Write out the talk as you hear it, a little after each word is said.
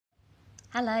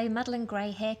Hello, Madeline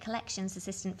Gray here, Collections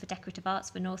Assistant for Decorative Arts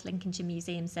for North Lincolnshire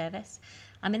Museum Service.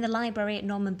 I'm in the library at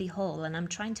Normanby Hall and I'm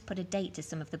trying to put a date to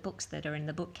some of the books that are in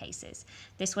the bookcases.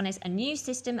 This one is A New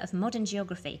System of Modern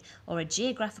Geography, or a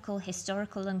Geographical,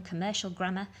 Historical and Commercial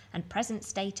Grammar and Present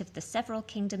State of the Several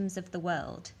Kingdoms of the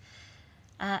World.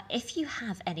 If you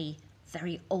have any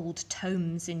very old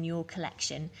tomes in your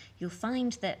collection, you'll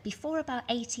find that before about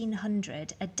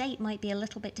 1800, a date might be a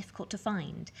little bit difficult to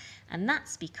find, and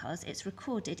that's because it's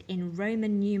recorded in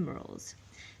Roman numerals.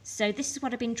 So this is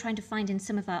what I've been trying to find in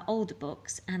some of our older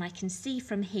books, and I can see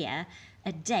from here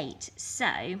a date.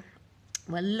 So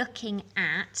we're looking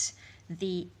at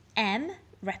the M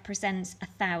represents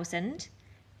 1000,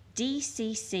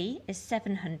 DCC is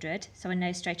 700, so I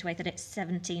know straight away that it's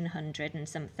 1700 and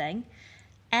something.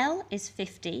 L is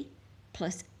 50,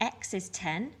 plus X is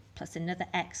 10, plus another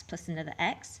X, plus another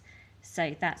X.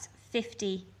 So that's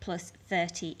 50 plus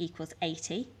 30 equals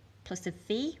 80, plus a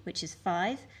V, which is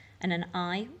 5, and an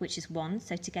I, which is 1,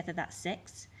 so together that's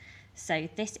 6. So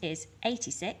this is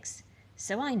 86,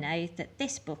 so I know that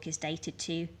this book is dated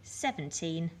to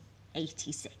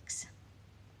 1786.